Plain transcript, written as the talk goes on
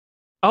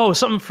Oh,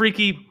 something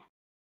freaky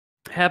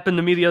happened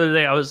to me the other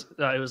day.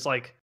 It was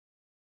like,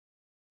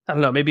 I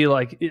don't know, maybe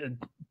like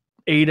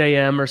 8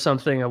 a.m. or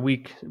something a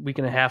week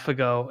and a half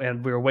ago,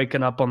 and we were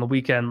waking up on the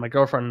weekend, my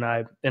girlfriend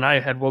and I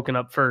had woken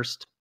up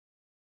first,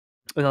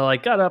 and I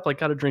like got up, like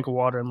got a drink of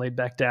water and laid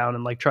back down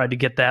and like tried to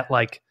get that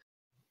like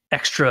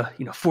extra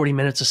 40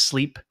 minutes of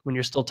sleep when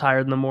you're still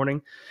tired in the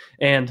morning,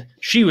 and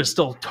she was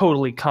still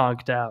totally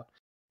conked out,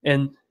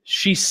 and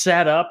she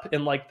sat up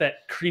in like that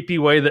creepy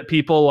way that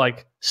people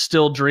like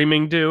still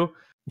dreaming do.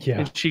 Yeah.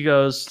 And she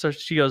goes,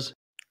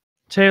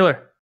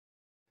 Taylor,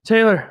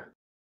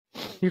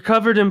 you're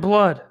covered in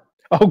blood.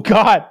 Oh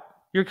God.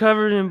 You're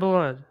covered in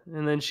blood.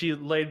 And then she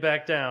laid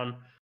back down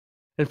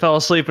and fell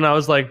asleep. And I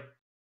was like,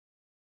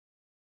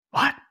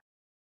 what?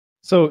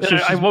 So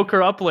I woke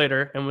her up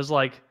later and was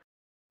like,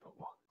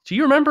 do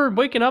you remember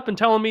waking up and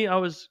telling me I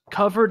was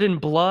covered in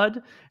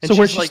blood? And so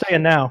where's she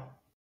staying now?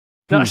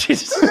 No,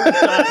 she's in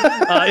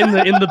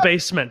the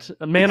basement,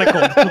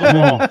 manacled to the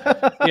wall.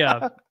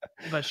 Yeah.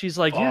 But she's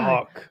like,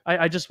 yeah,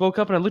 I just woke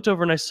up and I looked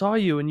over and I saw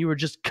you and you were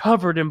just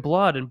covered in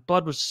blood and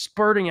blood was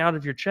spurting out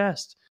of your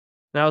chest.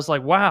 And I was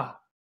like, wow.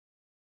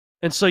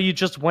 And so you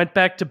just went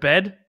back to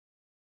bed?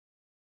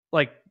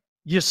 Like,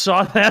 you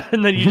saw that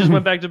and then you just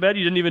went back to bed?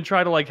 You didn't even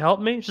try to like help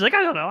me? She's like,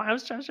 I don't know. I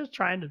was just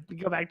trying to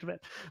go back to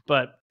bed.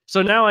 But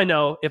so now I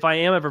know if I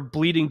am ever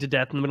bleeding to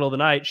death in the middle of the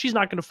night, she's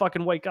not going to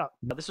fucking wake up.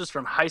 This was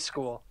from high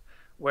school,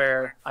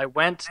 where I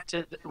went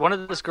to one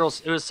of this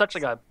girls. It was such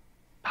like a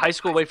high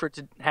school way for it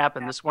to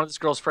happen. One of this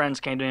girl's friends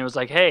came to me and was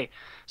like, hey,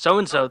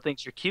 so-and-so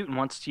thinks you're cute and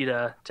wants you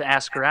to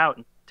ask her out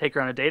and take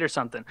her on a date or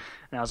something.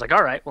 And I was like,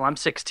 all right, well, I'm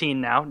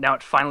 16 now. Now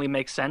it finally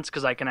makes sense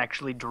because I can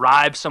actually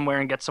drive somewhere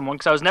and get someone.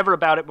 Because I was never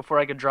about it before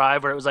I could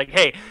drive, where it was like,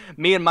 hey,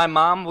 me and my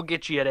mom will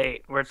get you at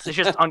 8, where it's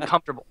just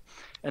uncomfortable.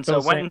 And so I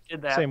went and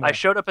did that. I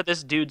showed up at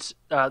this dude's,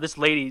 this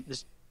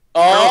dude's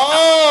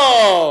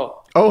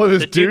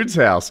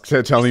house.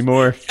 Tell me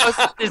more.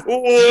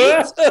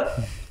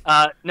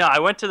 No, I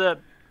went to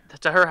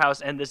her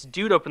house, and this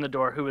dude opened the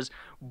door who was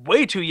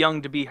way too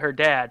young to be her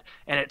dad.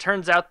 And it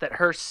turns out that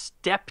her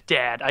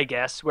stepdad, I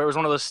guess, where it was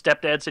one of those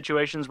stepdad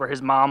situations where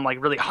his mom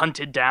like really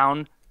hunted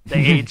down the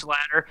age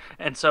ladder.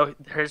 And so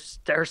her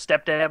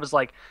stepdad was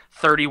like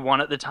 31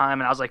 at the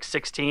time, and I was like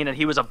 16, and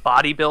he was a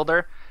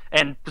bodybuilder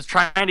and was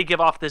trying to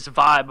give off this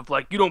vibe of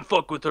like, you don't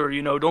fuck with her,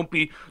 don't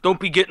be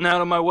getting out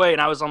of my way.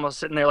 And I was almost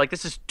sitting there like,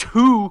 this is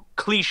too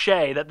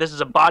cliche that this is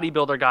a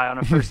bodybuilder guy on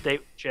a first date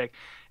with a chick.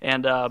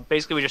 And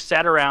basically we just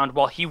sat around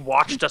while he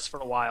watched us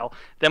for a while.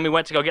 Then we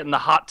went to go get in the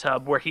hot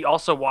tub, where he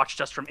also watched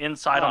us from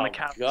inside on the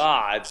couch.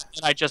 God.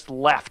 And I just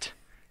left.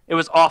 It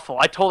was awful.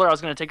 I told her I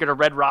was going to take her to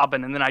Red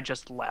Robin, and then I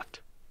just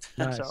left.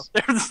 Nice. So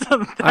that was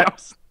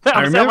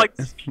like,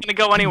 this isn't gonna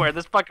go anywhere.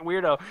 This fucking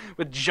weirdo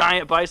with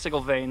giant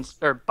bicycle veins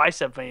or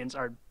bicep veins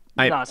are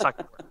it's not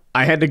gonna work.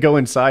 I had to go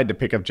inside to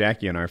pick up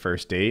Jackie on our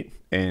first date,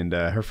 and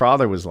her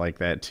father was like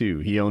that too.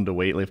 He owned a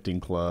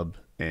weightlifting club,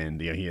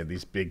 and he had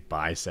these big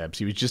biceps.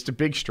 He was just a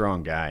big,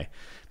 strong guy.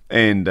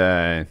 And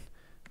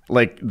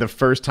like the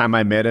first time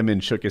I met him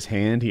and shook his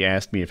hand, he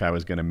asked me if I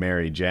was going to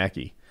marry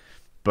Jackie.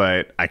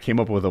 But I came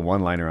up with a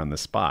one-liner on the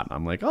spot.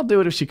 I'm like, I'll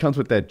do it if she comes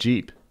with that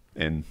Jeep.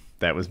 And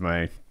that was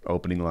my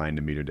opening line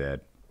to meet her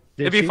dad.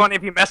 It'd be funny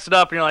if you messed it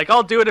up and you're like,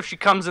 I'll do it if she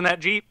comes in that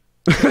Jeep.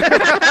 I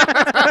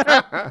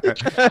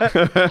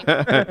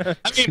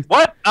mean,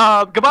 what?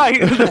 Goodbye.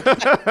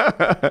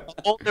 A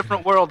whole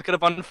different world could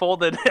have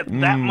unfolded at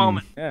that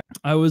moment. Yeah.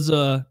 I was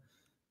no,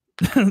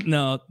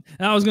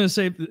 I was gonna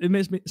say it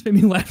made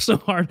me laugh so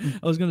hard.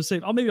 I was gonna say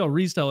I'll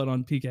retell it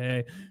on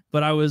PKA,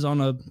 but I was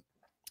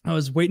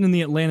waiting in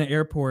the Atlanta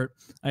airport.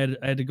 I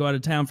had to go out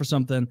of town for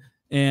something,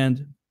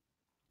 and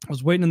I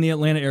was waiting in the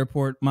Atlanta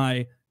airport.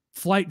 My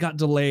flight got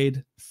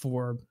delayed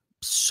for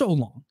so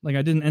long. Like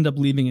I didn't end up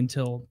leaving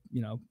until,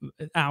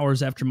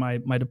 hours after my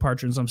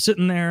departure. And so I'm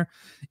sitting there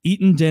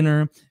eating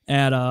dinner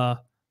at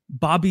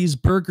Bobby's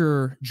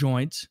Burger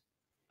joint,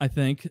 I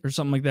think, or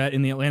something like that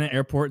in the Atlanta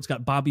airport. It's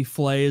got Bobby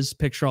Flay's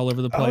picture all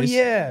over the place. Oh,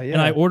 yeah.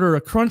 And I order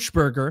a crunch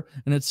burger,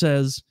 and it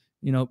says,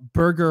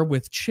 burger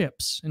with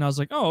chips. And I was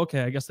like, oh,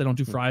 okay, I guess they don't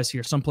do fries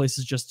here. Some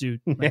places just do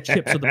like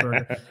chips with the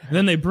burger. And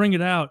then they bring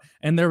it out,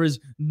 and there is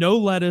no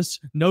lettuce,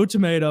 no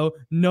tomato,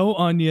 no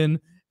onion,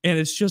 and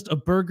it's just a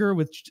burger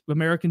with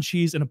American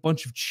cheese and a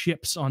bunch of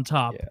chips on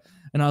top. Yeah.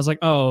 And I was like,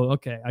 oh,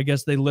 okay, I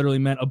guess they literally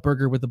meant a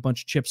burger with a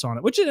bunch of chips on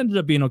it, which it ended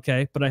up being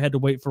okay, but I had to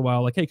wait for a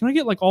while. Like, hey, can I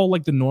get like all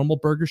like the normal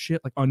burger shit,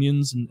 like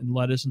onions and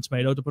lettuce and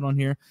tomato to put on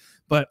here?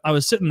 But I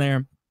was sitting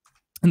there,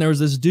 and there was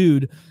this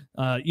dude,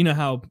 you know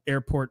how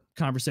airport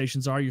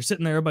conversations are. You're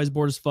sitting there, everybody's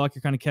bored as fuck.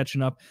 You're kind of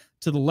catching up.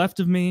 To the left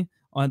of me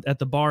at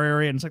the bar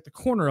area, and it's like the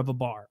corner of a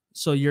bar.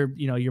 So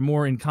you're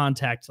more in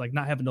contact, like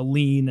not having to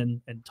lean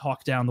and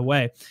talk down the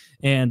way.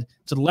 And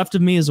to the left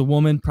of me is a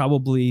woman,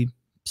 probably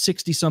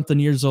 60-something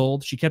years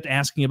old. She kept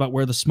asking about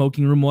where the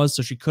smoking room was,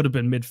 so she could have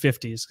been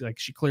mid-50s. Like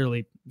she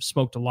clearly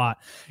smoked a lot.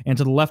 And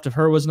to the left of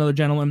her was another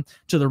gentleman.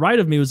 To the right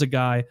of me was a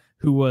guy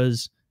who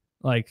was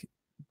like,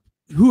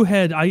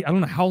 I don't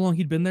know how long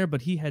he'd been there,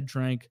 but he had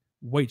drank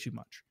way too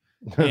much.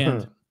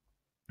 And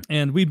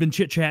And we'd been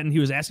chit-chatting. He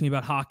was asking me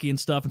about hockey and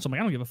stuff. And so I'm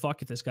like, I don't give a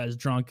fuck if this guy's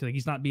drunk. Like,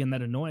 he's not being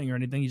that annoying or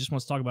anything. He just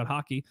wants to talk about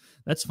hockey.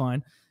 That's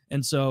fine.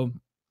 And so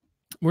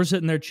we're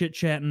sitting there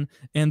chit-chatting.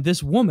 And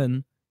this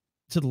woman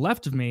to the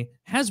left of me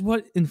has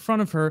what in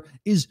front of her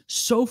is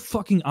so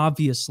fucking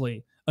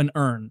obviously an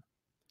urn.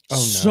 Oh,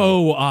 no.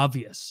 So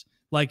obvious.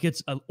 Like,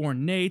 it's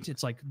ornate.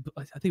 It's like,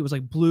 I think it was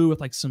like blue with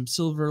like some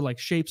silver like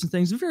shapes and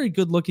things. A very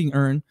good looking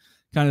urn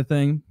kind of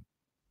thing.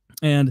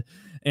 And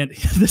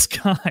this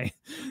guy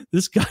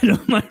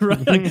on my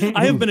right, like,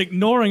 I have been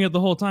ignoring it the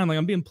whole time. Like,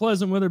 I'm being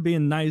pleasant with her,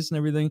 being nice and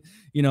everything.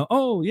 You know,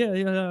 oh yeah,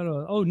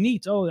 oh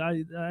neat. Oh,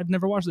 I've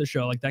never watched this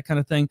show, like that kind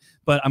of thing.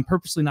 But I'm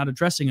purposely not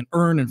addressing an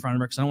urn in front of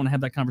her because I don't want to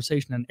have that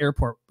conversation in an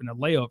airport in a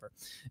layover.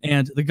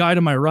 And the guy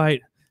to my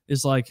right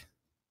is like,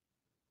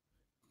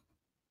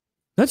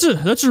 that's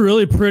a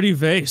really pretty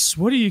vase.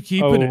 What are you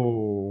keeping it?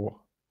 Oh,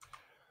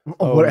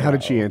 how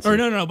did she answer? Or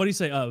no. What do you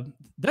say?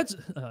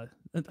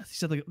 He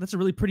said, like, that's a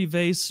really pretty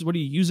vase. What do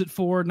you use it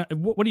for?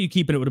 What do you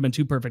keep in it? Would have been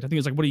too perfect. I think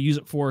it's like, what do you use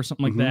it for? Or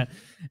something like that.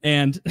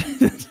 And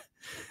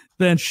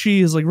then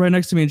she is like right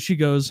next to me and she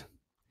goes,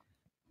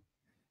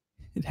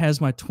 it has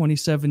my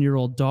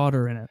 27-year-old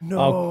daughter in it. No.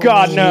 Oh,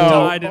 God, she no.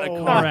 died in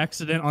a car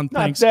accident on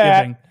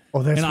Thanksgiving.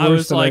 Oh, that's and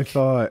worse than I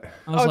thought.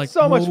 I was like,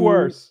 so much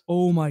worse.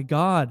 Oh my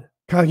God.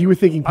 God, you were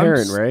thinking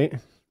parent, right?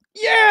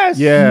 Yes.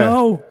 Yeah.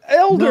 No.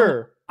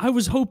 Elder. No, I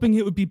was hoping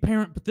it would be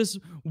parent, but this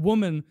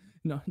woman,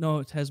 no,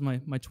 it has my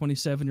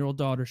 27-year-old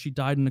daughter. She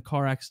died in a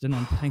car accident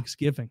on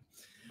Thanksgiving.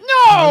 No.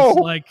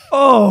 I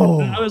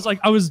was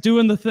like, I was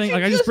doing the thing.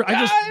 Like,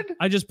 died?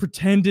 I just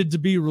pretended to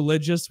be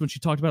religious when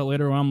she talked about it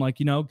later on. I'm like,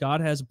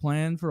 God has a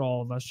plan for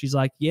all of us. She's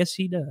like, yes,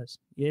 he does.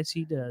 Yes,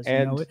 he does.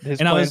 And his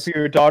plan for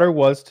your daughter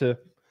was to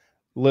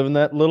live in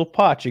that little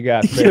pot you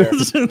got there.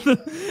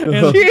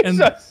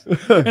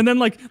 and then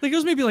like it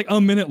was maybe like a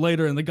minute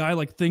later, and the guy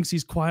like thinks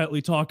he's quietly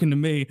talking to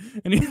me,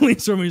 and he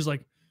leans over me. He's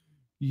like,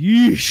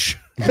 "Yeesh."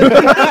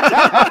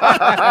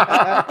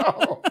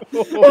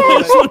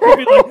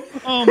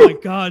 Oh my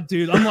God,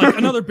 dude! I'm like,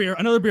 another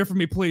beer for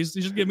me, please.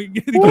 You just get me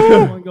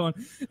going.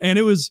 And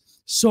it was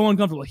so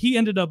uncomfortable. He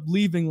ended up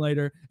leaving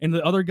later, and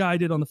the other guy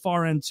did on the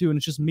far end too. And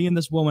it's just me and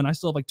this woman. I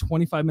still have like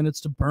 25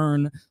 minutes to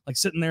burn, like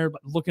sitting there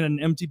looking at an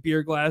empty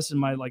beer glass and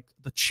my like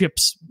the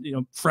chips,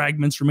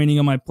 fragments remaining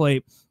on my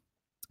plate.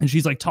 And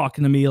she's like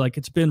talking to me like,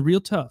 it's been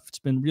real tough. It's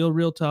been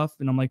real tough.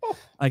 And I'm like,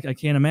 I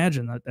can't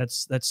imagine that.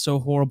 That's so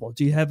horrible.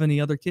 Do you have any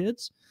other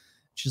kids?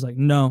 She's like,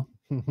 no.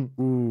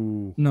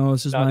 Ooh. No,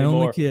 this is Not my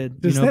anymore. only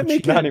kid. Does that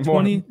make it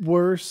more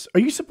worse? Are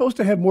you supposed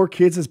to have more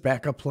kids as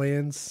backup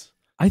plans?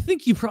 I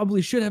think you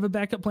probably should have a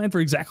backup plan for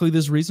exactly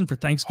this reason, for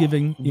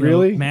Thanksgiving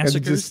really?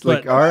 Massacres. Just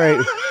like, all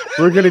right,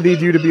 we're going to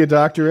need you to be a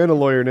doctor and a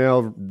lawyer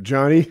now,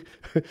 Johnny.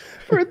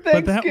 For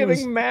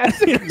Thanksgiving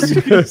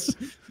massacres.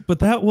 But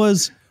that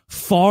was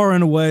far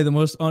and away the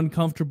most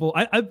uncomfortable.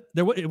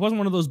 It wasn't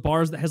one of those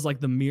bars that has like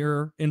the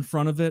mirror in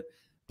front of it,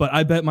 but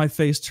I bet my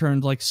face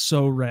turned like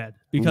so red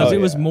because it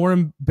was more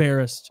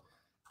embarrassed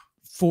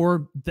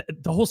for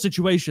the whole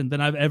situation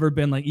than I've ever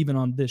been, like even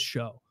on this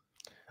show.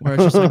 Where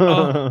it's just like,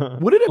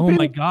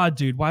 my God,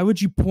 dude, why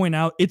would you point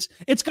out it's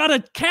got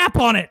a cap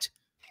on it?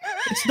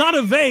 It's not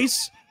a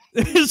vase.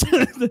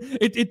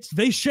 It's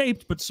vase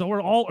shaped, but so are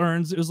all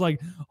urns. It was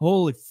like,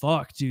 holy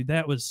fuck, dude,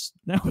 that was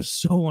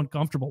so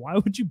uncomfortable. Why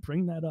would you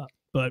bring that up?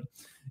 But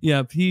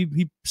yeah,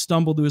 he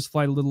stumbled to his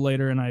flight a little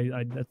later, and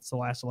I that's the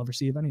last I'll ever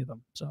see of any of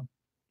them. So,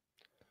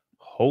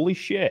 holy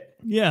shit.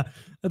 Yeah,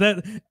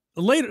 that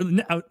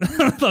later I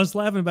was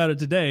laughing about it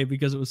today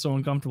because it was so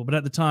uncomfortable. But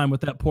at the time,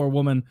 with that poor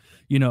woman,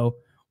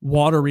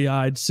 watery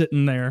eyed,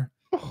 sitting there,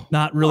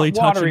 not really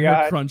touching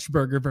her crunch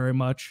burger very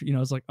much.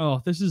 It's like,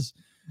 oh, this is.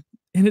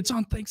 And it's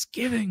on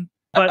Thanksgiving.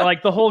 But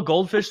like the whole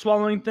goldfish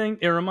swallowing thing,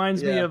 it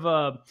reminds me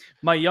of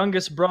my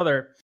youngest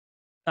brother.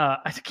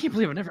 I can't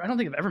believe I don't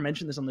think I've ever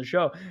mentioned this on the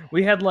show.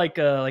 We had like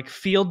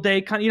field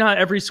day kind of, how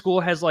every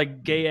school has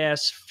like gay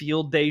ass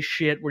field day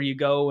shit where you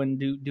go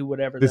and do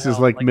whatever. This is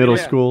like middle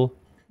school.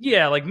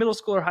 Yeah, like middle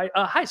school or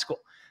high school.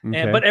 Okay.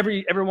 And but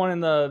everyone in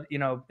the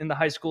in the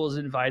high school is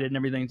invited and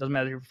everything. It doesn't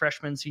matter if you're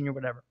freshman, senior,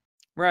 whatever.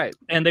 Right.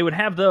 And they would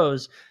have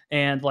those,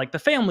 and like the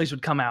families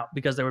would come out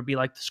because there would be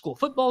like the school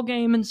football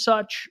game and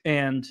such,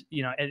 and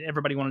and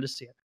everybody wanted to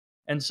see it.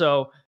 And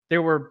so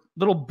there were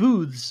little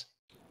booths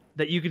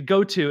that you could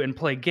go to and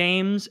play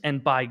games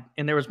and buy,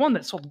 and there was one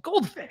that sold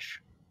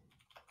goldfish.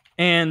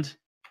 And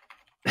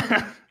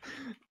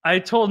I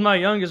told my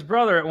youngest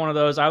brother at one of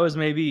those, I was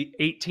maybe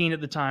 18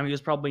 at the time, he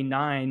was probably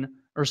 9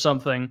 or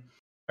something,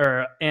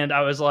 and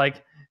I was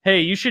like,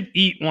 hey, you should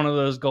eat one of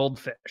those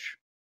goldfish.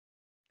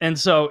 And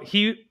so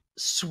he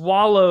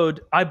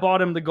swallowed, I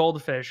bought him the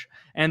goldfish,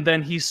 and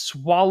then he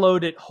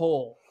swallowed it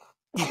whole.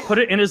 He put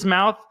it in his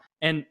mouth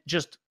and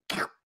just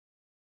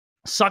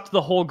sucked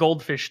the whole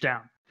goldfish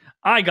down.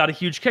 I got a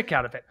huge kick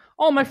out of it.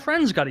 All my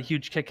friends got a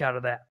huge kick out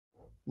of that.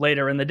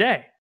 Later in the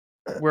day,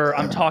 where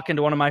I'm talking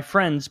to one of my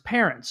friends'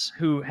 parents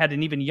who had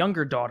an even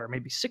younger daughter,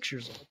 maybe 6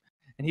 years old.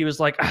 And he was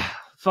like,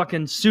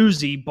 fucking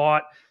Susie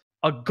bought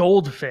a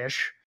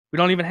goldfish We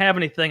don't even have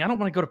anything. I don't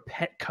want to go to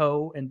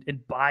Petco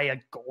and buy a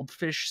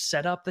goldfish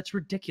setup. That's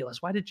ridiculous.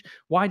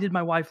 Why did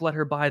my wife let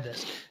her buy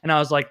this? And I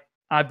was like,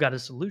 I've got a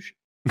solution.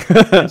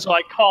 And so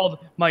I called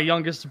my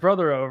youngest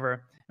brother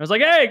over. I was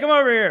like, hey, come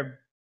over here.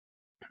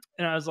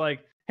 And I was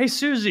like, hey,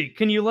 Susie,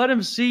 can you let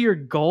him see your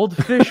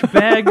goldfish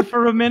bag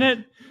for a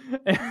minute?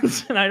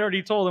 And I'd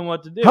already told him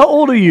what to do. How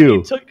old are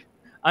you?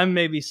 I'm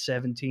maybe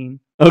 17.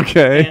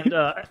 Okay.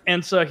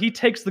 And so he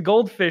takes the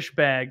goldfish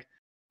bag,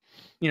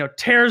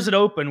 tears it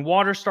open.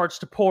 Water starts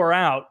to pour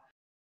out.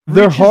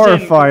 They're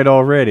horrified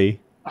already.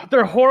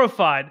 They're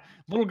horrified.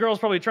 Little girl's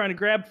probably trying to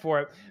grab for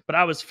it, but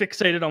I was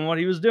fixated on what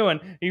he was doing.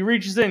 He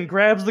reaches in,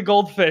 grabs the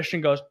goldfish,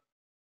 and goes,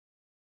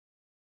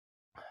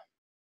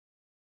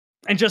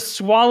 and just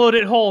swallowed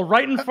it whole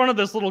right in front of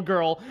this little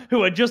girl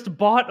who had just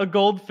bought a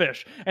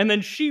goldfish. And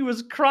then she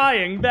was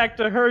crying back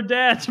to her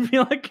dad to be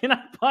like, can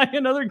I buy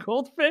another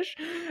goldfish?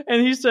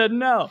 And he said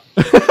no.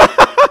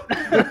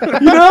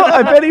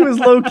 I bet he was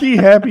low-key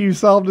happy you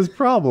solved his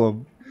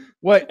problem.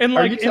 Wait,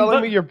 are you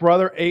telling me your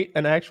brother ate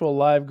an actual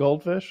live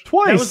goldfish?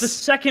 Twice. That was the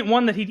second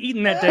one that he'd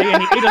eaten that day,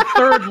 and he ate a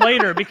third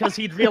later because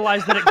he'd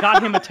realized that it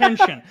got him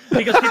attention.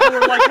 Because people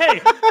were like,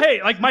 hey,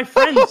 like my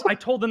friends, I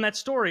told them that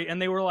story,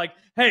 and they were like,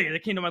 hey, they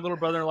came to my little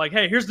brother and were like,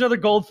 hey, here's another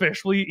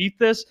goldfish. Will you eat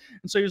this?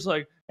 And so he was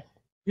like,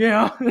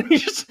 yeah.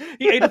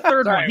 he ate a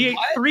third one. He ate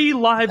 3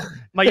 live.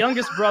 My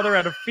youngest brother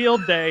at a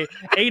field day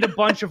ate a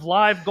bunch of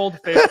live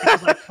goldfish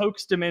because I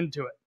coaxed him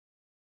into it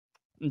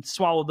and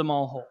swallowed them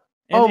all whole.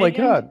 And my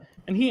God.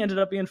 And he ended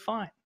up being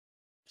fine.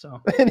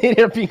 So and he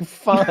ended up being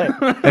fine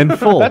and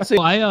full.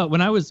 When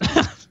I was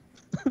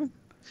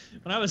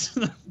I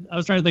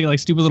was trying to think of like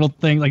stupid little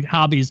things like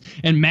hobbies,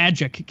 and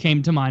Magic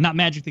came to mind. Not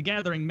Magic the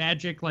Gathering,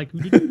 Magic like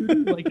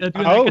doing that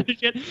kind of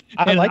shit.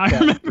 And I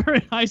remember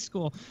in high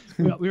school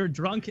we were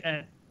drunk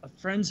at a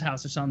friend's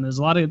house or something. There's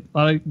a lot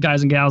of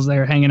guys and gals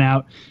there hanging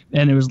out,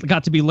 and it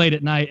got to be late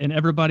at night, and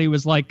everybody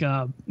was like,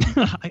 I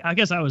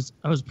guess I was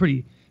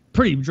pretty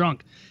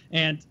drunk,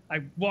 and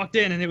I walked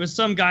in, and it was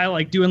some guy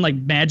like doing like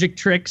magic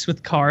tricks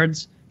with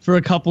cards for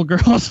a couple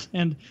girls,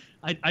 and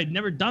I'd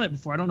never done it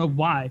before. I don't know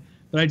why,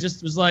 but I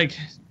just was like,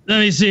 let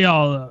me see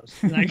all of those,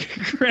 and I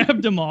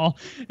grabbed them all,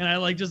 and I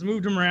like just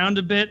moved them around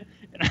a bit,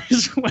 and I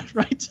just went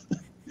right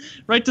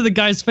to the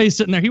guy's face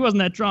sitting there. He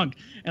wasn't that drunk,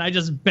 and I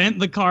just bent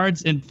the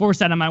cards and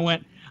forced at him. I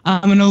went,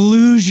 I'm an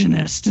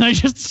illusionist, and I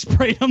just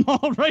sprayed them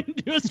all right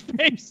into his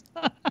face.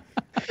 all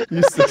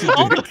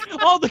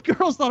the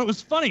girls thought it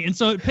was funny, and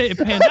so it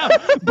panned out.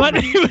 But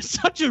it was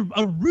such a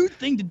rude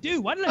thing to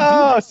do. Why did I do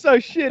that? Oh, so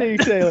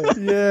shitty, Taylor.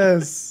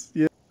 Yes.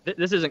 Yeah.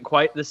 This isn't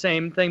quite the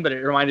same thing, but it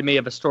reminded me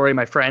of a story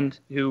my friend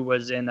who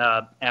was in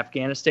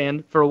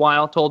Afghanistan for a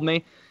while told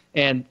me.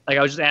 And like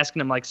I was just asking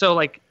him, like, so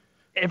like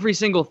every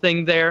single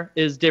thing there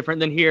is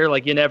different than here.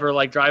 Like you never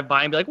like drive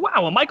by and be like,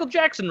 wow, a Michael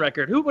Jackson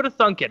record. Who would have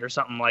thunk it or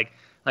something like,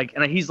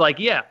 and he's like,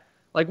 yeah.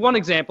 Like one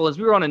example is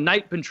we were on a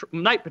night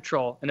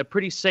patrol in a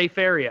pretty safe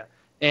area,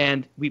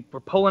 and we were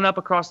pulling up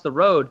across the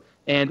road,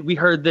 and we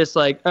heard this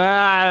like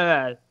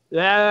noise,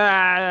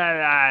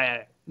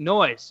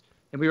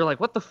 and we were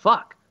like, what the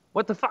fuck?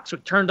 What the fuck? So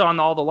we turned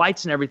on all the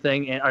lights and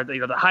everything, and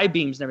the high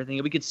beams and everything,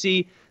 and we could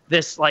see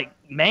this like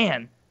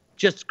man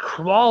just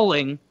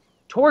crawling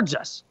towards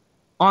us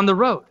on the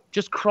road,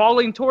 just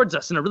crawling towards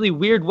us in a really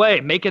weird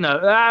way, making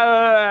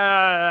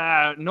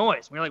a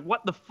noise. We were like,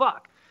 what the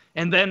fuck?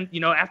 And then,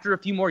 after a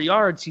few more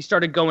yards, he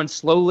started going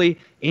slowly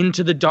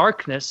into the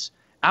darkness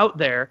out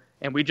there,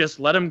 and we just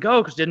let him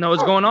go because didn't know what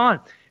was going on.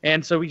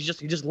 And so he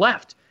just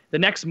left. The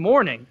next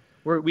morning,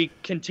 we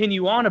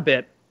continue on a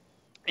bit,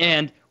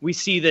 and we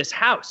see this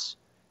house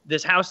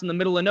in the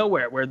middle of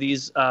nowhere where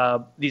these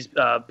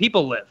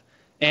people live,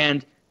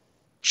 and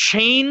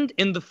chained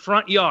in the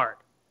front yard,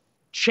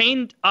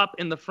 chained up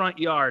in the front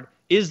yard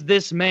is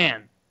this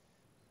man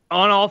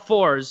on all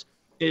fours,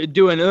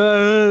 doing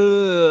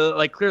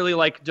like clearly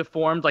like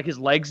deformed, like his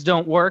legs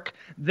don't work.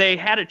 They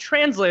had a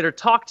translator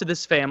talk to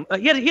this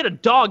family. He had a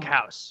dog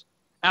house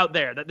out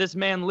there that this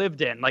man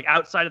lived in, like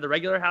outside of the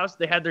regular house.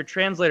 They had their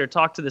translator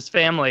talk to this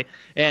family,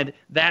 and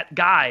that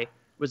guy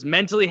was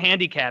mentally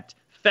handicapped,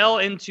 fell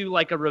into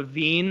like a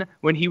ravine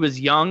when he was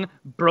young,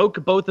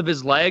 broke both of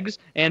his legs,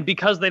 and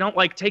because they don't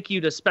like take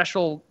you to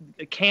special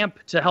camp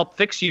to help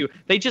fix you,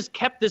 they just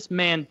kept this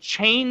man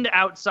chained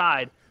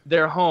outside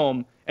their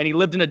home, and he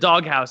lived in a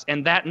doghouse,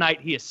 and that night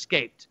he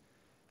escaped.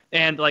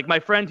 And like my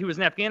friend who was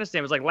in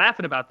Afghanistan was like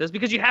laughing about this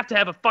because you have to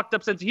have a fucked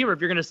up sense of humor if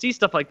you're going to see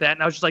stuff like that.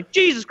 And I was just like,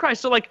 Jesus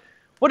Christ. So like,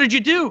 what did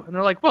you do? And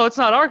they're like, well, it's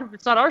not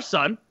our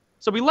son.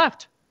 So we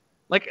left.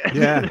 Like,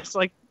 yeah. It's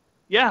like,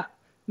 yeah.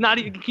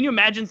 Can you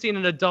imagine seeing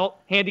an adult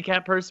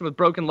handicapped person with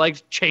broken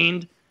legs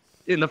chained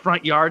in the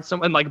front yard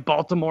in like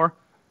Baltimore?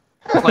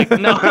 Like,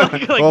 no.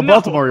 Well, no,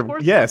 Baltimore,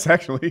 yes,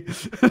 actually.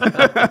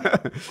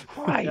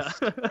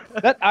 Christ.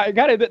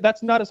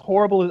 That's not as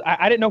horrible as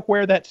I didn't know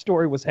where that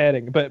story was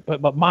heading,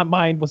 but my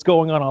mind was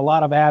going on a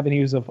lot of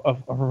avenues of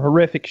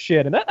horrific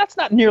shit, and that's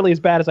not nearly as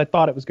bad as I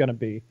thought it was going to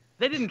be.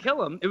 They didn't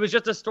kill him. It was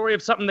just a story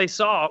of something they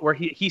saw where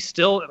he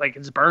still, like,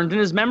 it's burned in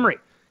his memory.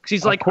 Because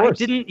he's like, I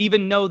didn't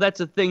even know that's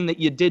a thing that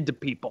you did to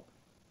people.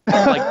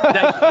 Like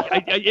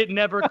that, it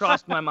never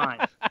crossed my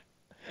mind.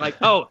 Like,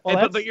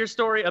 but your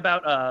story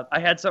about I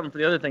had something for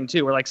the other thing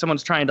too, where like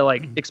someone's trying to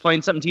like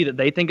explain something to you that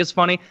they think is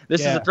funny.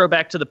 This is a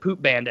throwback to the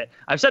Poop Bandit.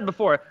 I've said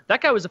before,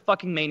 that guy was a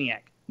fucking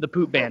maniac. The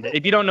Poop Bandit.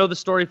 If you don't know the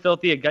story,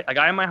 Filthy, a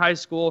guy in my high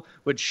school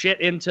would shit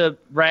into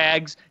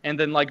rags and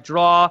then like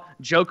draw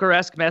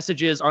Joker-esque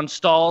messages on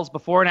stalls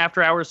before and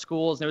after hours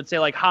schools, and it would say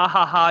like, ha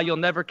ha ha, you'll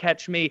never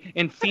catch me,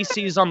 in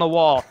feces on the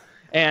wall.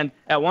 And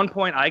at one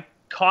point I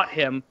caught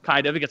him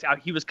kind of because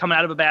he was coming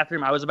out of a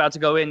bathroom. I was about to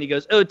go in. He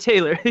goes, "Oh,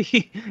 Taylor,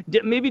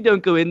 maybe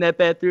don't go in that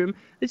bathroom.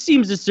 It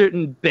seems a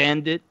certain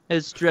bandit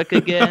has struck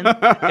again."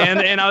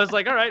 and I was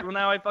like, all right, well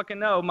now I fucking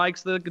know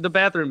Mike's the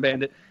bathroom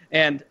bandit.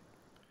 And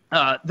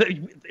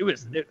it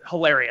was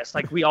hilarious.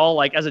 Like we all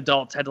like as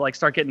adults had to like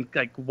start getting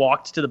like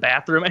walked to the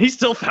bathroom, and he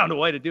still found a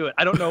way to do it.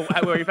 I don't know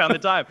where he found the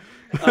time,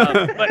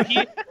 but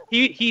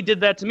he did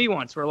that to me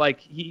once. Where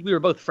like we were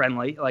both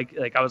friendly.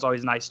 Like I was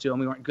always nice to him.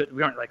 We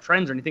weren't like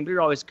friends or anything, but we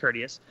were always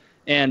courteous.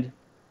 And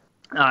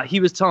he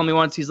was telling me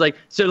once, he's like,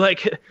 so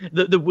like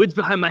the woods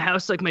behind my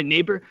house, like my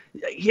neighbor,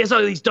 he has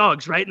all these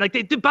dogs, right? And like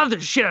they bother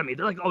the shit out of me.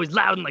 They're like always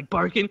loud and like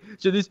barking.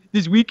 So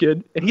this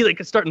weekend, and he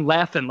like starting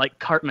laughing like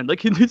Cartman,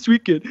 like this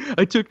weekend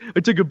I took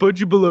a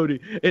bunch of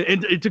bologna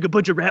and I took a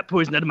bunch of rat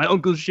poison out of my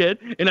uncle's shed,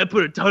 and I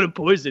put a ton of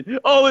poison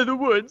all in the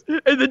woods,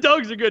 and the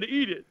dogs are gonna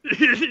eat it.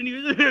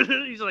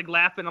 And he's like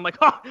laughing. I'm like,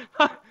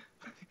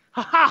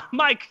 ha,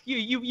 Mike,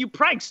 you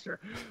prankster.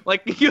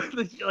 Like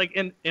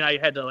and I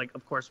had to like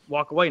of course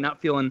walk away, not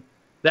feeling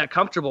that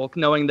comfortable,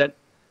 knowing that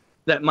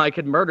Mike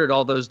had murdered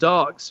all those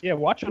dogs. Yeah,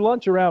 watch your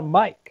lunch around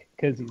Mike,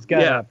 because he's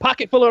got a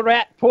pocket full of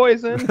rat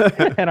poison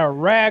and a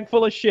rag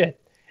full of shit.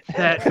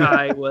 That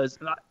guy was.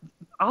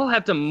 I'll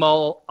have to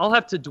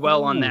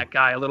dwell on that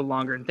guy a little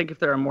longer and think if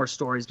there are more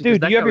stories. Dude,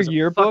 do you have your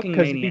yearbook?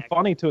 Because it'd be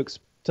funny to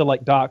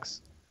like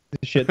dox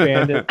the shit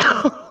bandit.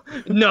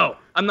 No,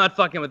 I'm not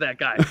fucking with that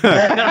guy.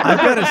 I've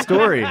got a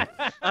story.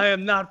 I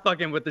am not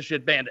fucking with the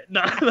shit bandit.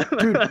 No.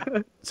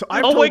 Dude, so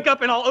I'll wake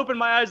up and I'll open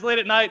my eyes late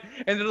at night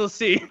and it'll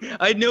see,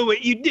 I know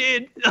what you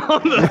did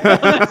on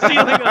the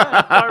ceiling of the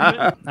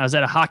apartment. I was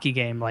at a hockey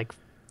game like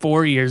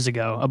 4 years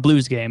ago, a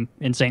Blues game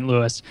in St.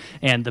 Louis,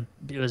 and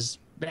it was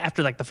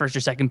after like the first or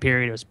second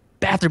period.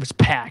 Bathroom was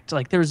packed.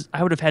 Like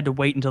I would have had to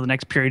wait until the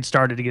next period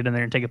started to get in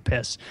there and take a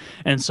piss.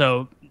 And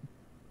so,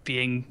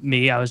 being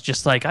me, I was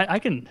just like, I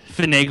can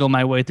finagle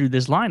my way through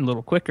this line a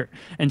little quicker.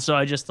 And so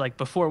I just like,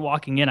 before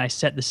walking in, I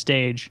set the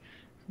stage,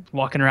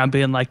 walking around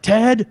being like,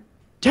 Teddy,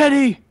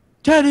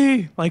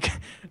 like,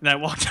 and I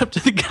walked up to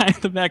the guy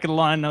at the back of the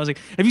line and I was like,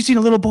 have you seen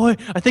a little boy?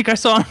 I think I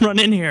saw him run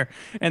in here.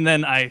 And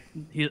then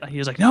he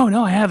was like,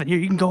 no, I haven't. Here,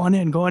 you can go on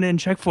in,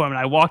 check for him. And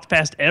I walked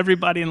past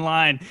everybody in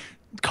line,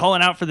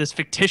 calling out for this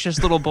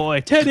fictitious little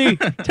boy, Teddy,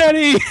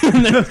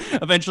 and then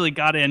eventually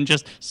got in,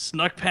 just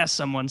snuck past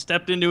someone,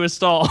 stepped into his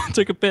stall,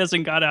 took a piss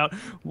and got out,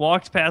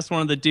 walked past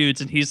one of the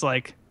dudes, and he's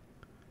like,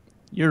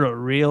 you're a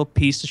real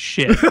piece of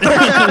shit. And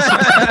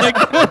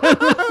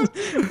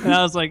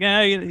I was like,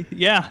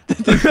 yeah.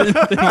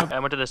 I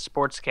went to this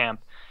sports camp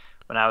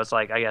when I was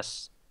like, I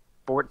guess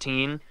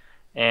 14,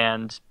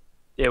 and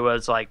it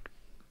was a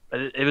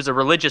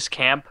religious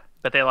camp.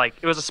 But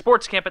it was a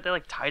sports camp, but they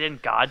like tied in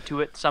God to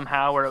it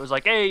somehow, where it was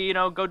like, hey,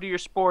 go do your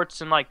sports.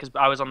 And like, because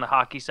I was on the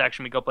hockey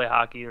section, we go play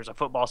hockey. There's a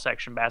football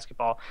section,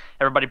 basketball.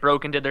 Everybody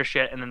broke and did their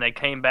shit. And then they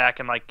came back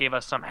and like gave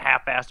us some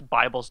half-assed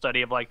Bible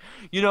study of like,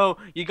 you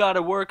got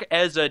to work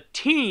as a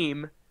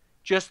team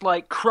just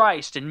like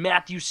Christ in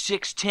Matthew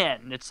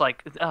 6:10. And it's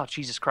like, oh,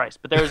 Jesus Christ.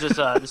 But there was this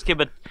this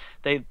kid,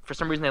 for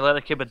some reason they let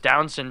a kid with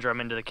Down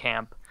syndrome into the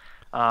camp.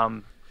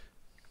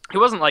 He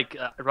wasn't like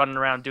running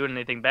around doing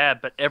anything bad,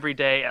 but every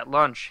day at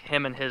lunch,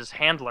 him and his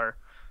handler,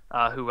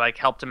 who like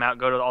helped him out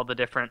go to all the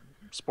different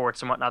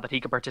sports and whatnot that he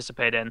could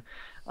participate in,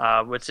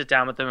 would sit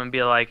down with him and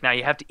be like, now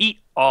you have to eat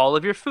all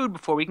of your food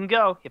before we can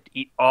go. You have to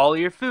eat all of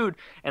your food.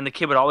 And the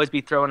kid would always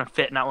be throwing a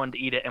fit, not wanting to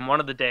eat it. And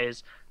one of the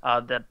days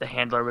that the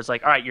handler was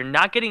like, all right, you're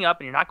not getting up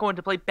and you're not going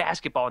to play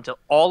basketball until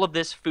all of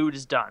this food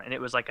is done. And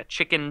it was like a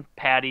chicken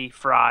patty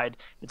fried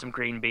and some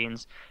green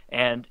beans.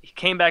 And he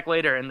came back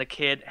later and the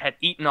kid had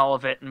eaten all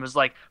of it and was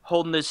like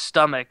holding his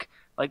stomach,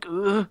 like,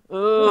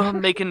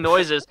 making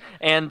noises.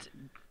 And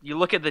you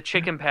look at the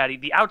chicken patty,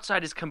 the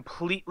outside is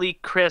completely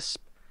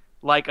crisp,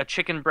 like a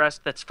chicken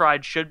breast that's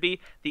fried should be.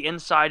 The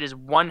inside is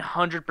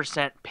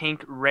 100%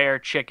 pink rare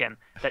chicken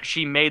that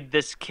she made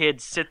this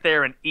kid sit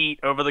there and eat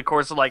over the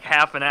course of like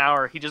half an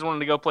hour. He just wanted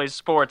to go play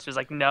sports. He was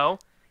like, no,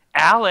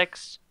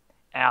 Alex,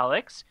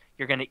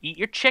 you're going to eat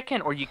your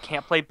chicken or you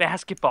can't play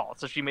basketball.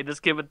 So she made this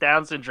kid with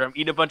Down syndrome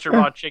eat a bunch of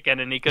raw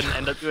chicken, and he couldn't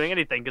end up doing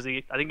anything because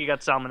I think he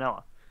got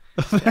salmonella.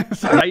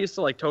 I used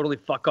to like totally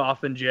fuck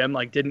off in gym,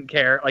 like didn't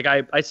care. Like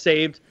I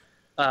saved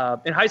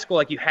in high school,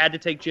 like you had to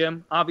take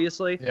gym,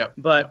 obviously.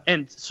 Yeah.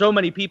 And so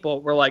many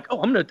people were like,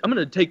 "Oh, I'm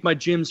gonna take my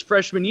gyms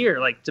freshman year,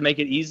 like to make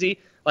it easy."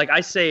 Like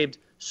I saved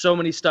so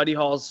many study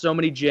halls, so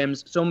many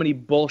gyms, so many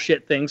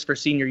bullshit things for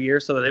senior year,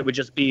 so that it would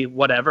just be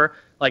whatever.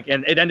 Like,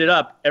 and it ended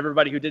up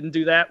everybody who didn't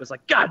do that was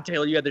like, "God,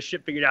 Taylor, you had this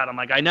shit figured out." I'm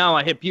like, "I know.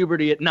 I hit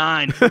puberty at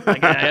 9.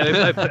 Like,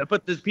 I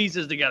put the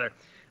pieces together."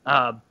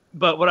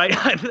 But what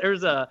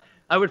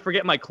I would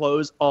forget my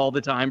clothes all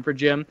the time for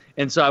gym,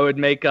 and so I would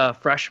make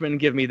freshmen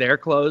give me their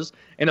clothes.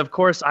 And of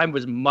course, I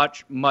was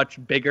much,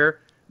 much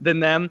bigger than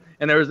them.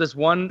 And there was this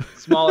one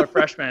smaller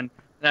freshman,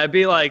 and I'd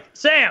be like,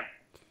 Sam,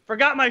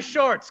 forgot my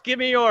shorts. Give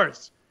me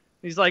yours.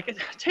 And he's like,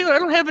 Taylor, I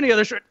don't have any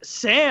other shorts.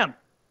 Sam,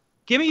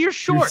 give me your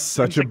shorts.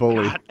 You're such a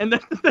bully. God. And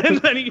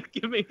then he'd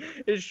give me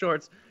his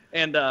shorts.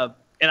 And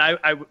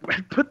I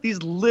would put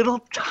these little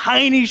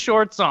tiny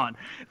shorts on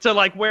to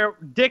like where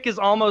Dick is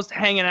almost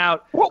hanging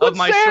out What of would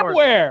my Sam shorts.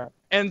 wear?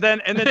 And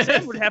then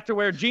Sam would have to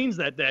wear jeans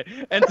that day.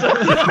 And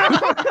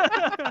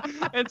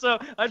so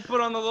I'd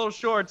put on the little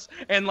shorts,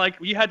 and like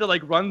you had to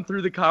like run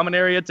through the common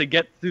area to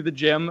get through the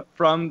gym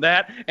from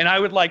that. And I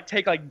would like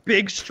take like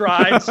big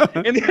strides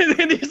in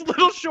these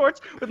little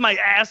shorts with my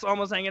ass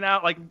almost hanging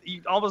out. Like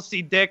you almost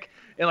see Dick,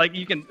 and like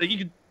you can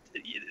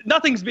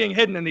nothing's being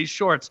hidden in these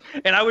shorts.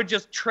 And I would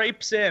just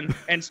traipse in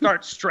and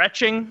start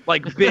stretching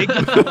like big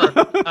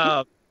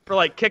for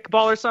like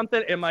kickball or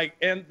something.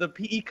 And the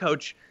PE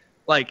coach,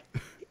 like,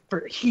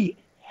 he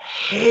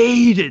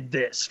hated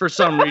this for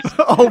some reason.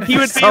 He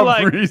would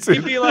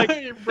be like,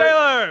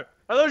 Taylor,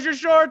 are those your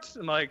shorts?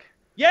 I'm like,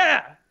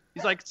 yeah.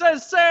 He's like,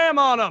 says Sam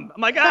on them.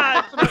 I'm like,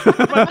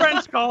 my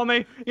friends call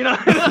me, you know.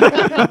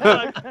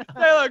 Like,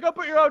 Taylor, go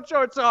put your own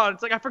shorts on.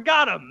 It's like, I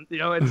forgot them, you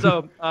know. And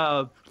so,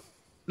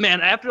 man,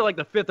 after like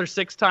the 5th or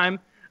 6th time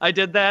I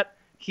did that,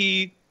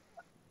 he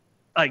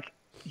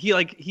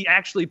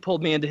actually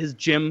pulled me into his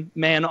gym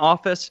man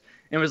office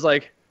and was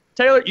like,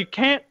 Taylor, you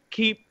can't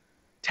keep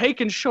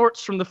taking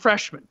shorts from the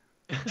freshmen.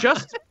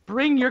 Just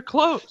bring your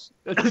clothes.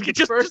 That's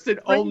the first and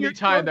only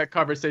time that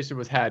conversation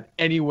was had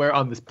anywhere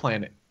on this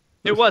planet.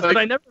 It was, but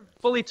I never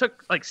fully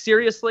took like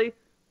seriously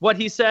what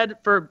he said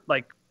for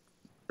like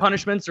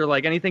punishments or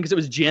like anything, because it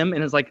was gym,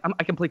 and it's like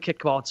I can play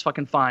kickball. It's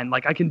fucking fine.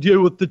 Like I can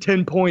deal with the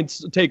 10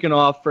 points taken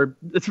off for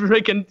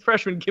making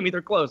freshmen give me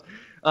their clothes.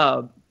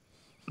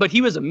 But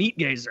he was a meat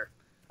gazer.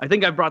 I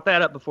think I brought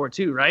that up before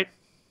too, right?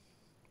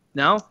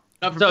 No.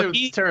 So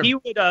he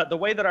would the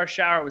way that our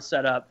shower was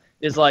set up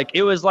is like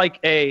it was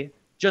like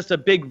just a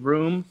big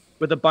room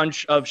with a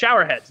bunch of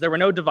shower heads. There were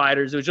no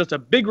dividers. It was just a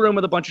big room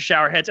with a bunch of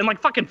shower heads, and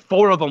like fucking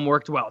 4 of them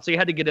worked well. So you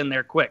had to get in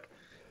there quick.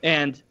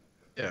 And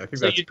yeah, I think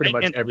so that's pretty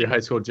much every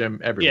high school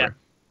gym everywhere.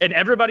 Yeah, and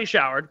everybody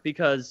showered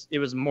because it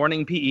was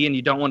morning PE, and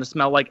you don't want to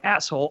smell like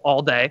asshole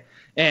all day.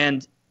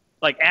 And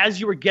like as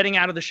you were getting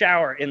out of the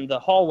shower in the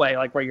hallway,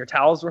 like where your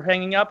towels were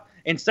hanging up,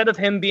 instead of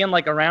him being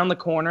like around the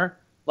corner,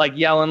 like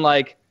yelling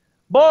like,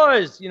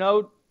 boys, you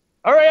know,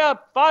 hurry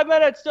up, 5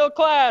 minutes till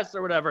class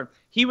or whatever,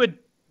 he would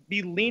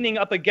be leaning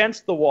up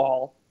against the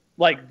wall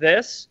like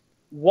this,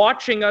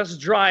 watching us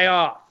dry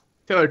off.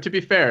 Taylor, to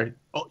be fair,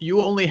 you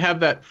only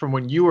have that from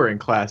when you were in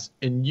class,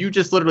 and you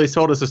just literally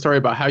told us a story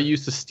about how you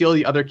used to steal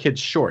the other kids'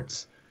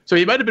 shorts. So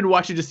he might have been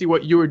watching to see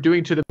what you were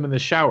doing to them in the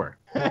shower.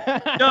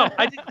 No,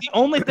 the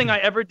only thing I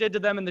ever did to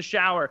them in the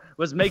shower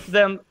was make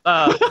them.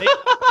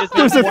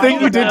 There's a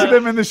thing you did to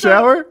them in the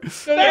shower?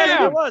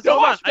 Yeah, it was.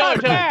 Don't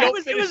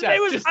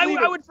It was.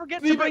 I would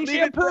forget to bring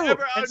shampoo,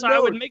 and so I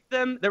would make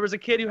them. There was a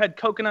kid who had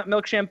coconut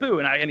milk shampoo,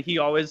 and he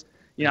always,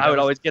 you know, I would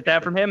always get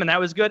that from him, and that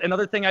was good.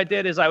 Another thing I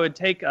did is I would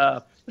take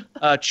a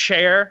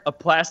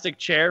plastic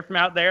chair from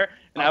out there,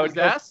 and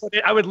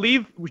I would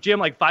leave gym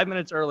like 5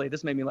 minutes early.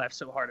 This made me laugh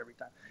so hard every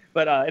time.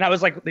 But and I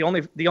was like the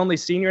only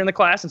senior in the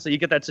class, and so you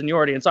get that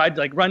seniority. And so I'd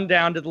like run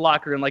down to the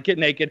locker room, like get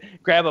naked,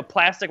 grab one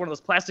of those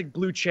plastic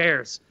blue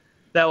chairs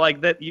that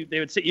they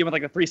would sit you with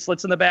like the 3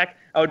 slits in the back.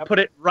 I would put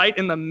it right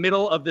in the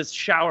middle of this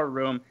shower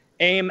room,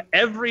 aim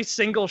every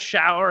single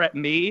shower at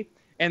me,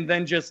 and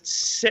then just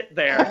sit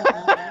there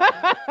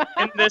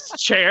in this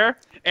chair.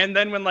 And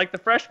then when like the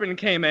freshmen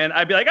came in,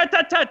 I'd be like,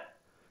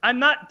 I'm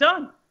not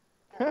done.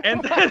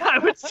 And then I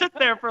would sit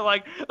there for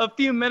like a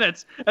few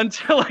minutes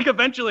until like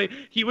eventually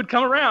he would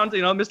come around,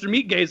 you know, Mr.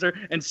 Meat Gazer,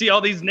 and see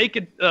all these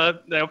naked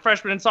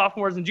freshmen and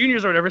sophomores and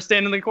juniors or whatever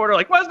standing in the corner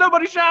like, why's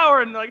nobody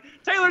showering? And like,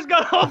 Taylor's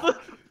got all the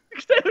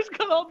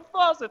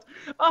faucets.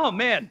 Oh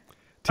man.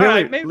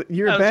 Taylor,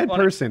 you're a bad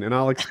person, and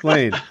I'll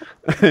explain.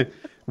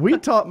 We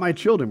taught my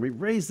children, we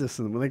raised this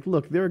in them. We're like,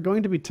 look, there are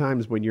going to be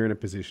times when you're in a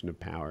position of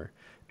power,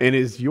 and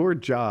it is your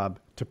job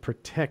to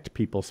protect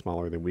people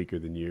smaller than weaker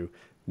than you,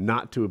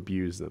 not to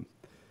abuse them.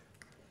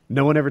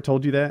 No one ever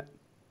told you that?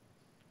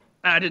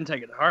 I didn't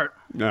take it to heart.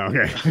 No,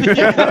 okay.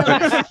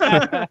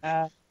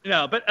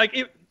 No, but like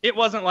it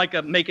wasn't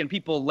like making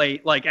people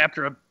late. Like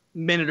after a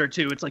minute or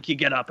two, it's like you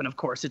get up, and of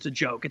course it's a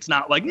joke. It's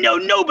not like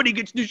nobody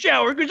gets to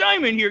shower because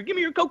I'm in here. Give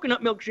me your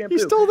coconut milk shampoo. You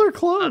stole their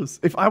clothes.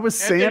 If I was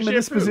Sam in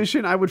this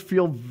position, I would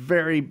feel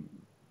very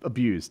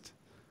abused.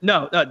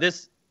 No,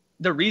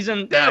 the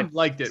reason Sam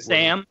liked it.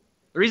 Sam.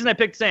 The reason I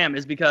picked Sam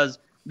is because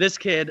this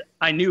kid,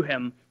 I knew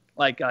him.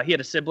 Like he had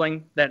a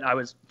sibling that I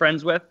was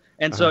friends with,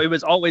 and so it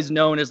was always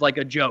known as like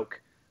a joke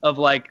of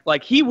like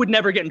he would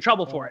never get in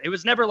trouble for it. It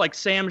was never like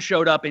Sam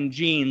showed up in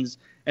jeans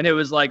and it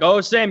was like,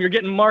 oh Sam, you're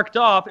getting marked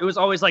off. It was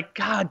always like,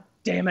 God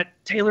damn it,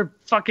 Taylor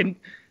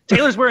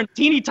Taylor's wearing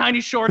teeny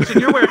tiny shorts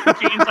and you're wearing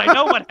jeans. I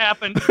know what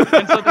happened.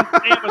 And so then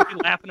Sam would be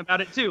laughing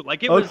about it too.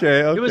 Like it was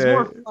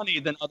more funny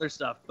than other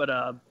stuff. But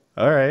all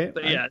right.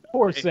 But yeah,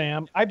 poor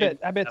Sam. I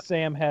bet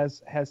Sam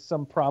has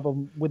some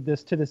problem with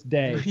this to this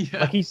day.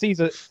 Like he sees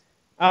it.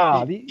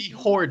 He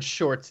hoards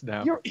shorts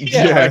now.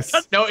 Yes.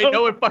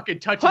 No one fucking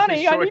touches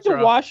Honey, his shorts. I need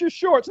to wash your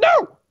shorts.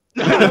 No.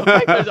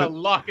 There's a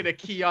lock and a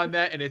key on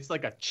that, and it's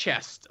like a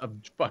chest of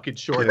fucking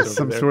shorts. Yeah,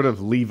 some sort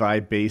of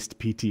Levi-based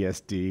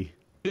PTSD.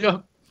 Yeah.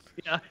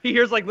 Yeah, he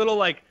hears like little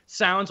like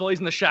sounds while he's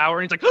in the shower,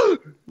 and he's like,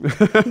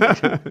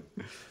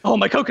 "Oh,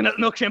 my coconut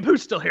milk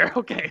shampoo's still here."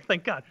 Okay,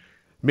 thank God.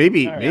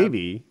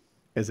 Maybe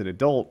as an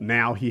adult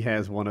now he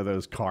has one of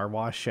those car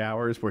wash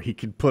showers where he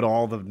can put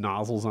all the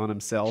nozzles on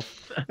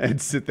himself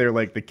and sit there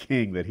like the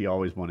king that he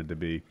always wanted to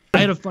be. I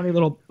had a funny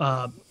little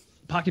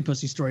pocket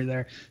pussy story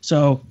there.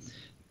 So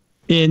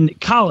in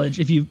college,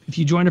 if you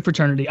join a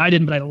fraternity, I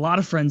didn't, but I had a lot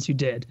of friends who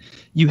did.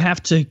 You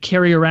have to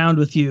carry around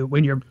with you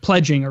when you're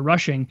pledging or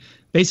rushing,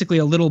 basically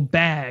a little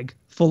bag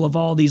full of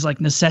all these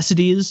like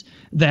necessities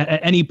that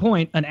at any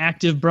point an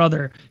active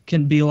brother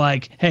can be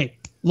like, hey,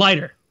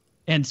 lighter.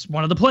 And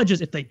one of the pledges,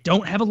 if they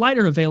don't have a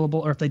lighter available,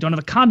 or if they don't have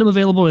a condom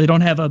available, or they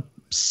don't have a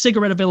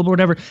cigarette available, or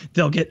whatever,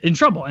 they'll get in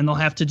trouble and they'll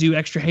have to do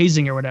extra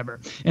hazing or whatever.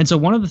 And so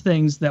one of the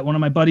things that one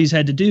of my buddies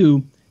had to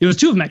do, it was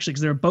two of them actually,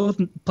 because they were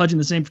both pledging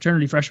the same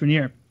fraternity freshman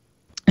year.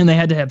 And they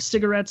had to have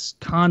cigarettes,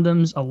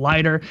 condoms, a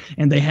lighter,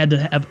 and they had to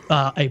have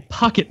a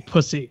pocket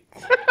pussy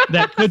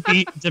that could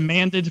be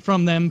demanded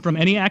from them from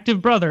any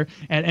active brother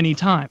at any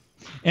time.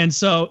 And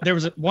so there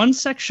was one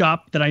sex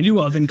shop that I knew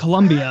of in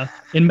Columbia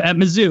at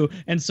Mizzou.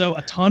 And so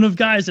a ton of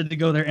guys had to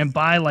go there and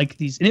buy like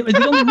these. And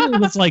the only rule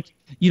was like,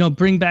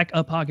 bring back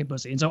a pocket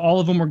pussy. And so all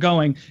of them were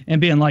going and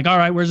being like, all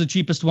right, where's the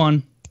cheapest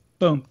one?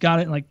 Boom, got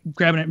it. And like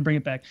grabbing it and bring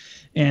it back.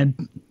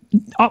 And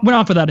went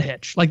off without a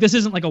hitch. Like this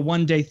isn't like a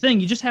one-day thing.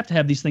 You just have to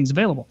have these things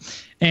available.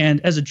 And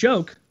as a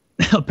joke,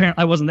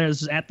 apparently I wasn't there.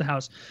 This was at the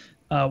house.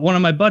 One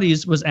of my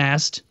buddies was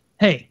asked,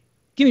 hey,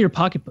 give me your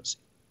pocket pussy.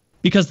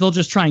 Because they'll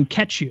just try and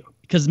catch you.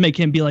 Because make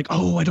him be like,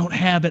 oh, I don't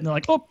have it. And they're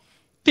like, oh,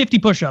 50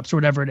 push-ups or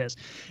whatever it is.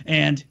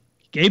 And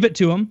gave it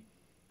to him.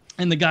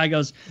 And the guy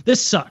goes, this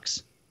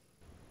sucks.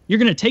 You're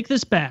going to take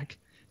this back,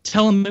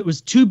 tell him it was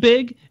too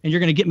big, and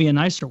you're going to get me a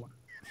nicer one.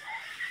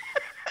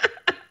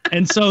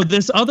 And so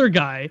this other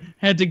guy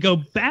had to go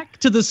back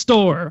to the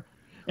store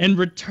and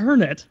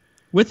return it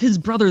with his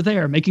brother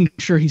there, making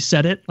sure he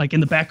said it, like in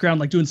the background,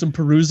 like doing some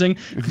perusing,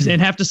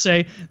 and have to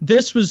say,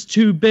 this was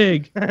too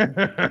big.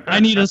 I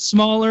need a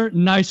smaller,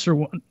 nicer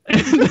one.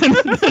 And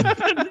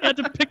then had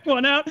to pick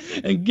one out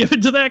and give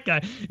it to that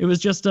guy. It was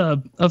just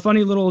a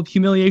funny little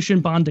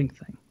humiliation bonding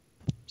thing.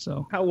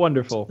 So how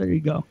wonderful. There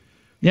you go.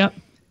 Yeah.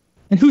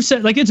 And who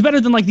said, like, it's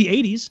better than like the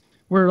 80s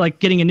where like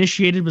getting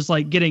initiated was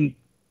like getting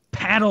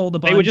paddled a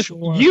bunch. They would just,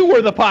 you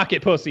were the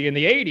pocket pussy in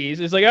the 80s.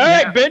 It's like, all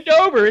right, bend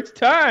over. It's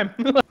time.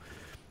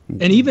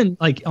 And even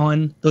like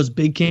on those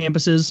big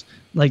campuses,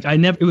 like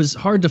it was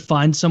hard to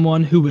find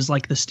someone who was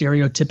like the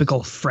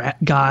stereotypical frat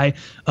guy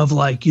of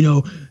like,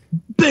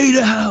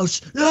 beta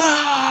house,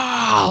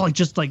 like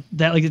just like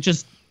that. Like it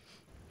just,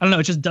 I don't know.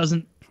 It just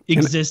doesn't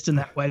exist in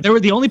that way. There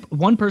were the only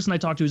one person I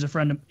talked to is a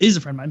friend of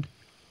mine.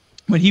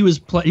 When he was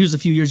a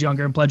few years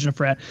younger and pledging a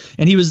frat,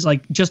 and he was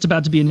like just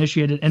about to be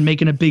initiated and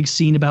making a big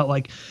scene about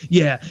like,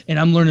 yeah, and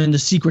I'm learning the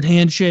secret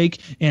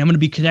handshake, and I'm going to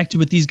be connected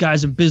with these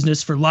guys in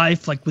business for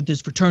life, like with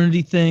this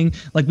fraternity thing.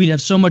 Like we'd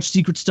have so much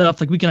secret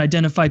stuff, like we can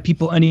identify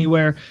people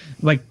anywhere,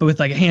 like with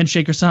like a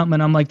handshake or something.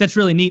 And I'm like, that's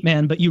really neat,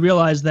 man. But you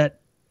realize that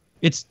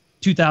it's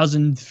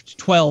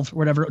 2012 or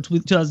whatever,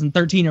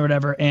 2013 or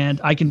whatever, and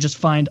I can just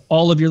find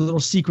all of your little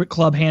secret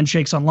club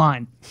handshakes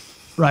online.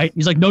 Right?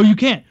 He's like, no, you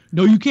can't.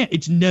 No, you can't.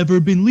 It's never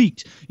been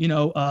leaked.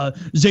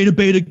 Zeta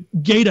Beta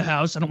Gata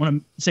House, I don't want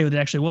to say what it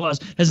actually was,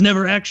 has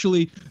never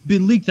actually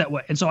been leaked that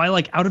way. And so I,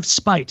 like, out of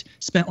spite,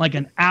 spent like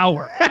an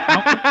hour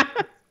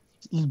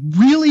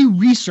really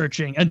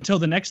researching until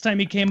the next time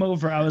he came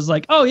over. I was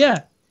like, oh,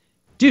 yeah,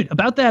 dude,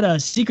 about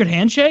that secret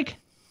handshake,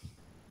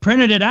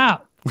 printed it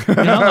out. Oh,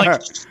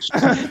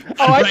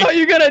 I thought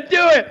you were gonna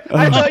do it.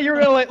 I thought you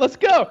were gonna let's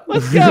go.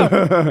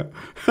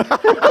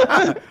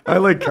 I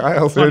like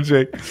Kyle's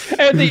handshake.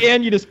 At the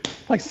end, you just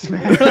like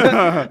smash.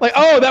 Like,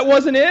 oh, that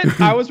wasn't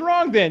it. I was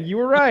wrong. Then you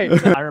were right.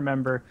 I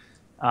remember,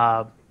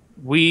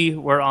 we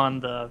were on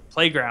the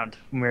playground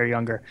when we were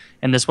younger,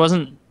 and this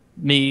wasn't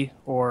me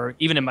or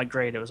even in my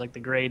grade. It was like the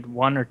grade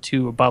 1 or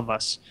 2 above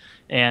us,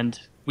 and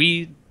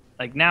we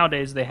like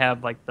nowadays they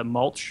have like the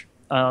mulch.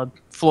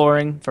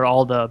 Flooring for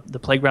all the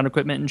playground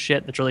equipment and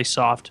shit that's really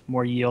soft,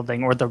 more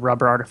yielding, or the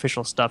rubber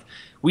artificial stuff.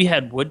 We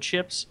had wood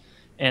chips,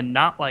 and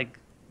not like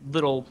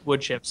little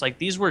wood chips. Like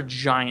these were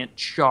giant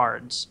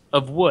shards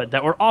of wood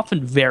that were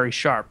often very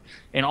sharp.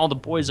 And all the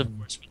boys, of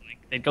course,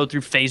 they'd go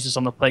through phases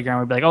on the playground.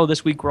 We'd be like, oh,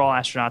 this week we're all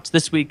astronauts.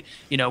 This week,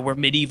 we're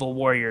medieval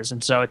warriors.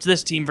 And so it's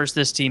this team versus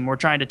this team. We're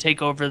trying to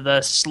take over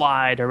the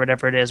slide or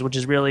whatever it is, which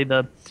is really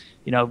the,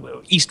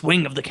 east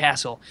wing of the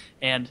castle.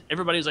 And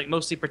everybody was like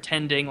mostly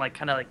pretending, like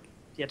kind of like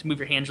you had to move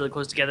your hands really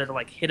close together to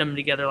like hit them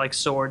together like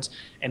swords.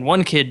 And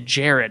one kid,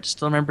 Jared,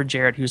 still remember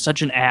Jared, he was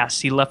such an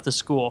ass. He left the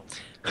school.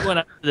 He went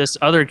up to this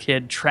other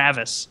kid,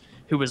 Travis,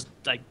 who was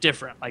like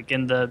different, like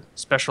in the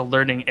special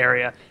learning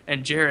area.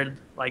 And Jared,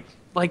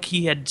 like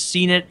he had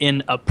seen it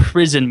in a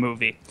prison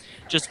movie,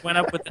 just went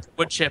up with the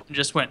wood chip and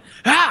just went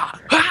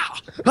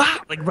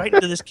like right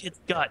into this kid's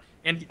gut,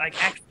 and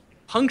like actually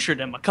punctured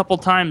him a couple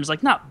times,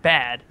 like not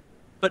bad,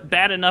 but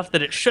bad enough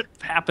that it shouldn't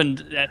have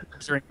happened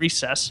during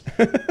recess.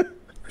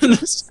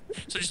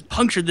 So just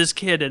punctured this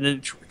kid, and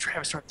then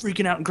Travis started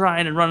freaking out and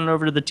crying and running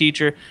over to the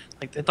teacher.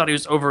 Like they thought he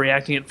was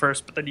overreacting at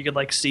first, but then you could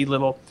like see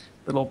little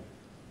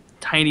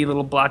tiny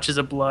little blotches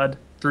of blood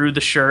through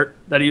the shirt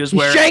that he was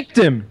wearing. He shanked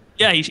him.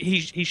 Yeah,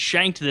 he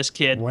shanked this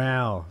kid.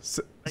 Wow.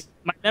 Like,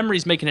 my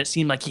memory's making it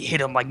seem like he hit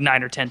him like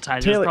 9 or 10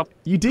 times. Taylor,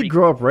 you did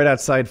grow up right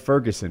outside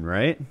Ferguson,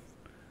 right?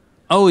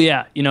 Oh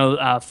yeah,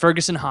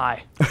 Ferguson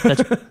High.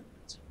 That's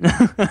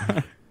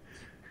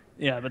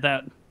yeah, but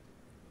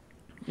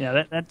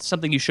that's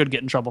something you should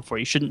get in trouble for.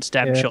 You shouldn't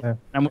stab children.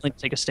 I'm willing to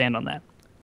take a stand on that.